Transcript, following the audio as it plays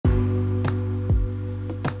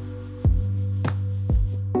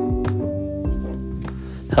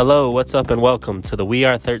Hello, what's up, and welcome to the We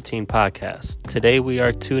Are 13 podcast. Today we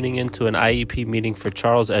are tuning into an IEP meeting for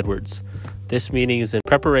Charles Edwards. This meeting is in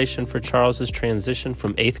preparation for Charles's transition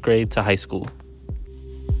from 8th grade to high school.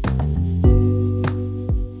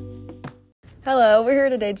 Hello, we're here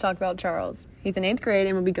today to talk about Charles. He's in 8th grade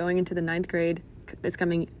and will be going into the 9th grade this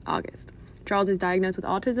coming August. Charles is diagnosed with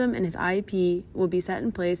autism and his IEP will be set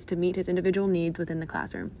in place to meet his individual needs within the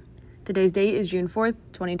classroom. Today's date is June 4th,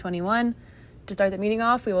 2021. To start the meeting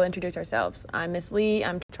off, we will introduce ourselves. I'm Miss Lee.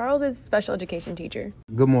 I'm Charles's special education teacher.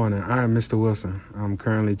 Good morning. I'm Mr. Wilson. I'm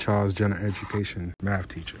currently Charles' general education math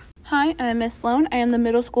teacher. Hi, I'm Miss Sloan. I am the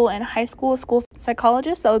middle school and high school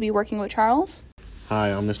psychologist that will be working with Charles. Hi,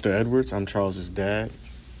 I'm Mr. Edwards. I'm Charles's dad.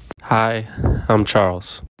 Hi, I'm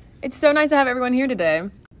Charles. It's so nice to have everyone here today.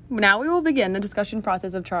 Now we will begin the discussion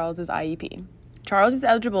process of Charles's IEP. Charles is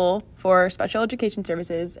eligible for special education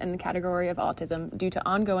services in the category of autism due to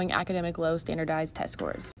ongoing academic low standardized test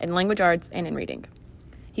scores in language arts and in reading.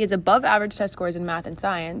 He has above average test scores in math and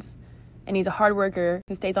science, and he's a hard worker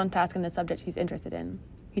who stays on task in the subjects he's interested in.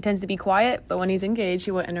 He tends to be quiet, but when he's engaged,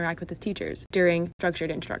 he will interact with his teachers during structured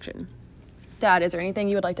instruction. Dad, is there anything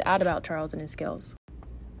you would like to add about Charles and his skills?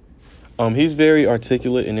 He's very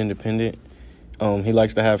articulate and independent. He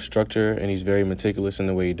likes to have structure, and he's very meticulous in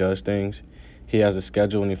the way he does things. He has a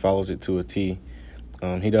schedule, and he follows it to a T.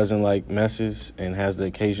 He doesn't like messes and has the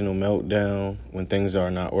occasional meltdown when things are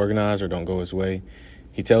not organized or don't go his way.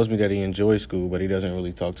 He tells me that he enjoys school, but he doesn't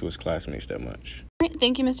really talk to his classmates that much.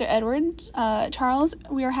 Thank you, Mr. Edwards. Charles,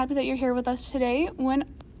 we are happy that you're here with us today. When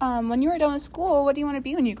you are done with school, what do you want to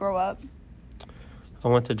be when you grow up? I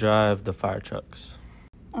want to drive the fire trucks.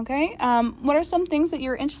 Okay. What are some things that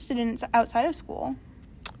you're interested in outside of school?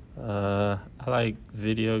 I like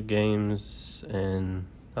video games and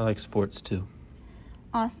I like sports too.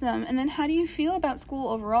 Awesome. And then how do you feel about school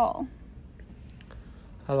overall?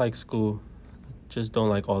 I like school. Just don't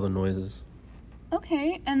like all the noises.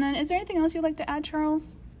 Okay. And then is there anything else you'd like to add,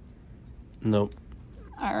 Charles? Nope.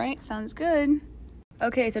 All right. Sounds good.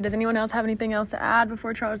 Okay, so does anyone else have anything else to add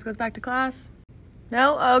before Charles goes back to class?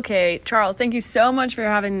 No? Okay. Charles, thank you so much for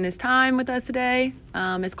having this time with us today.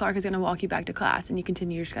 Ms. Clark is going to walk you back to class and you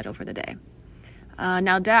continue your schedule for the day.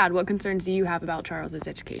 Now, Dad, what concerns do you have about Charles's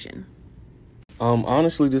education?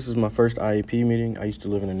 Honestly, this is my first IEP meeting. I used to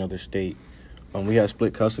live in another state. We had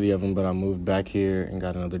split custody of him, but I moved back here and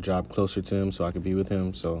got another job closer to him so I could be with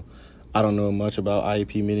him. So I don't know much about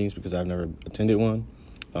IEP meetings because I've never attended one.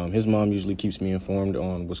 His mom usually keeps me informed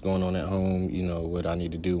on what's going on at home, what I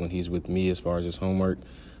need to do when he's with me as far as his homework.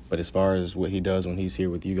 But as far as what he does when he's here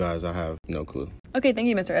with you guys, I have no clue. Okay, thank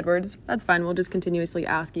you, Mr. Edwards. That's fine. We'll just continuously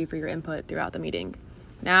ask you for your input throughout the meeting.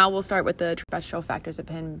 Now we'll start with the special factors of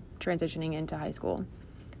him transitioning into high school.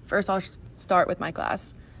 First, I'll start with my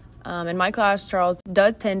class. In my class, Charles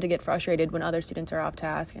does tend to get frustrated when other students are off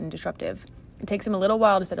task and disruptive. It takes him a little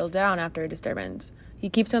while to settle down after a disturbance. He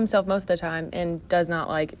keeps to himself most of the time and does not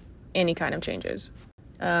like any kind of changes.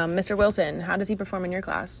 Mr. Wilson, how does he perform in your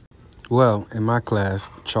class? Well, in my class,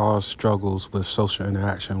 Charles struggles with social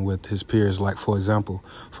interaction with his peers, like, for example,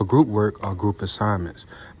 for group work or group assignments,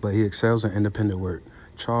 but he excels in independent work.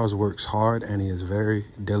 Charles works hard and he is a very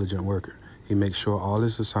diligent worker. He makes sure all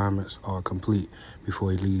his assignments are complete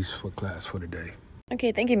before he leaves for class for the day.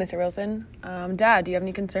 Okay, thank you, Mr. Wilson. Dad, do you have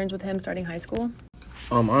any concerns with him starting high school?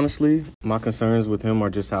 Honestly, my concerns with him are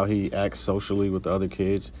just how he acts socially with the other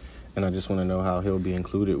kids, and I just want to know how he'll be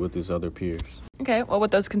included with his other peers. Okay, well, with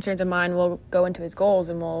those concerns in mind, we'll go into his goals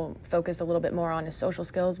and we'll focus a little bit more on his social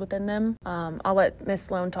skills within them. I'll let Miss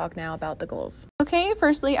Sloan talk now about the goals. Okay,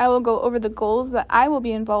 firstly, I will go over the goals that I will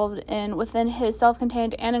be involved in within his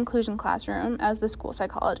self-contained and inclusion classroom as the school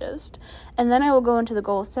psychologist. And then I will go into the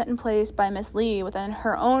goals set in place by Miss Lee within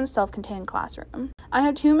her own self-contained classroom. I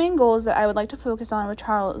have two main goals that I would like to focus on with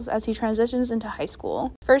Charles as he transitions into high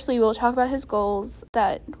school. Firstly, we'll talk about his goals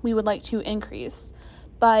that we would like to increase.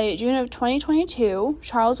 By June of 2022,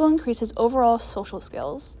 Charles will increase his overall social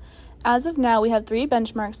skills. As of now, we have 3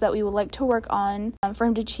 benchmarks that we would like to work on for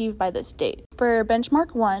him to achieve by this date. For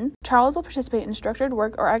benchmark 1, Charles will participate in structured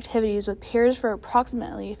work or activities with peers for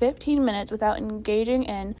approximately 15 minutes without engaging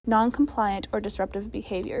in non-compliant or disruptive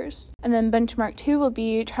behaviors. And then benchmark 2 will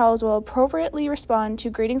be Charles will appropriately respond to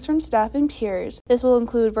greetings from staff and peers. This will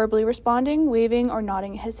include verbally responding, waving, or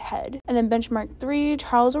nodding his head. And then benchmark 3,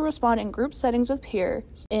 Charles will respond in group settings with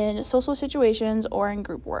peers, in social situations, or in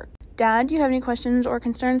group work. Dad, do you have any questions or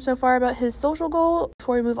concerns so far about his social goal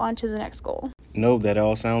before we move on to the next goal? No, that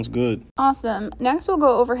all sounds good. Awesome. Next, we'll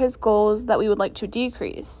go over his goals that we would like to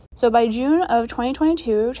decrease. So by June of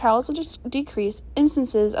 2022, Charles will just decrease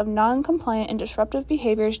instances of non-compliant and disruptive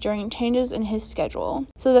behaviors during changes in his schedule.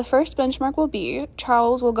 So the first benchmark will be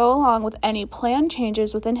Charles will go along with any planned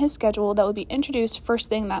changes within his schedule that would be introduced first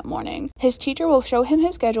thing that morning. His teacher will show him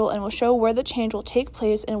his schedule and will show where the change will take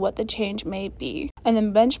place and what the change may be. And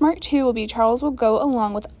then benchmark 2 will be Charles will go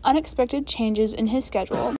along with unexpected changes in his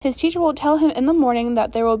schedule. His teacher will tell him in the morning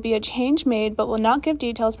that there will be a change made but will not give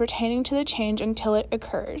details pertaining to the change until it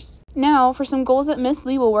occurs. Now, for some goals that Miss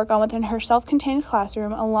Lee will work on within her self-contained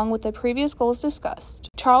classroom along with the previous goals discussed.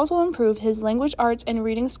 Charles will improve his language arts and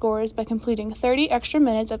reading scores by completing 30 extra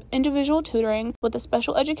minutes of individual tutoring with a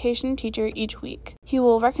special education teacher each week. He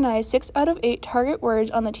will recognize 6 out of 8 target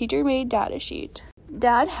words on the teacher-made data sheet.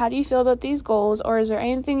 Dad, how do you feel about these goals, or is there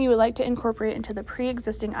anything you would like to incorporate into the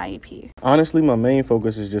pre-existing IEP? Honestly, my main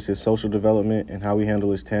focus is just his social development and how we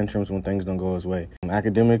handle his tantrums when things don't go his way.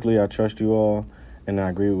 Academically, I trust you all, and I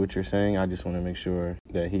agree with what you're saying. I just want to make sure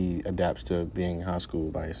that he adapts to being in high school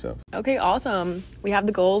by himself. Okay, awesome. We have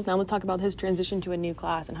the goals. Now let's talk about his transition to a new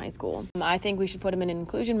class in high school. I think we should put him in an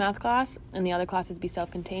inclusion math class, and the other classes be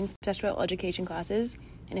self-contained special education classes.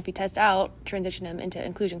 And if he tests out, transition him into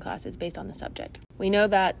inclusion classes based on the subject. We know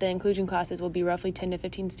that the inclusion classes will be roughly 10 to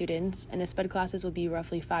 15 students, and the SPED classes will be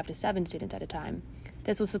roughly 5 to 7 students at a time.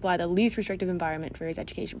 This will supply the least restrictive environment for his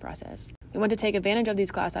education process. We want to take advantage of these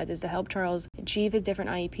class sizes to help Charles achieve his different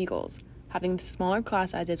IEP goals. Having smaller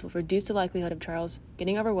class sizes will reduce the likelihood of Charles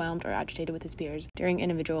getting overwhelmed or agitated with his peers during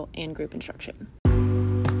individual and group instruction.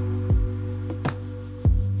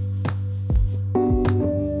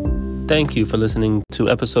 Thank you for listening to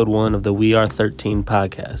episode 1 of the We Are 13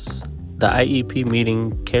 podcast. The IEP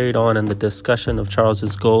meeting carried on in the discussion of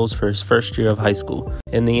Charles's goals for his first year of high school.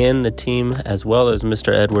 In the end, the team, as well as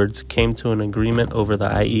Mr. Edwards, came to an agreement over the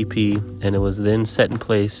IEP, and it was then set in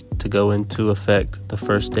place to go into effect the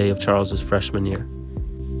first day of Charles's freshman year.